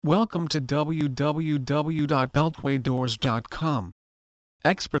Welcome to www.beltwaydoors.com.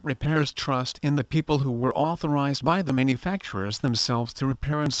 Expert Repairs trust in the people who were authorized by the manufacturers themselves to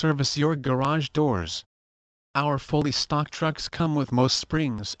repair and service your garage doors. Our fully stocked trucks come with most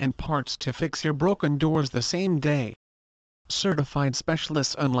springs and parts to fix your broken doors the same day. Certified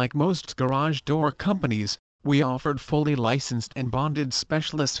specialists. Unlike most garage door companies, we offered fully licensed and bonded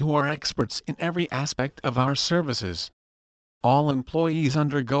specialists who are experts in every aspect of our services. All employees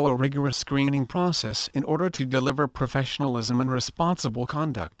undergo a rigorous screening process in order to deliver professionalism and responsible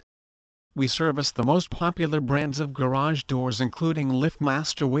conduct. We service the most popular brands of garage doors including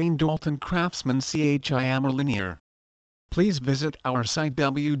LiftMaster, Wayne Dalton, Craftsman, CHIM or Linear. Please visit our site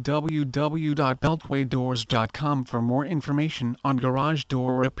www.beltwaydoors.com for more information on garage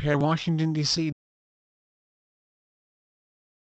door repair. Washington, D.C.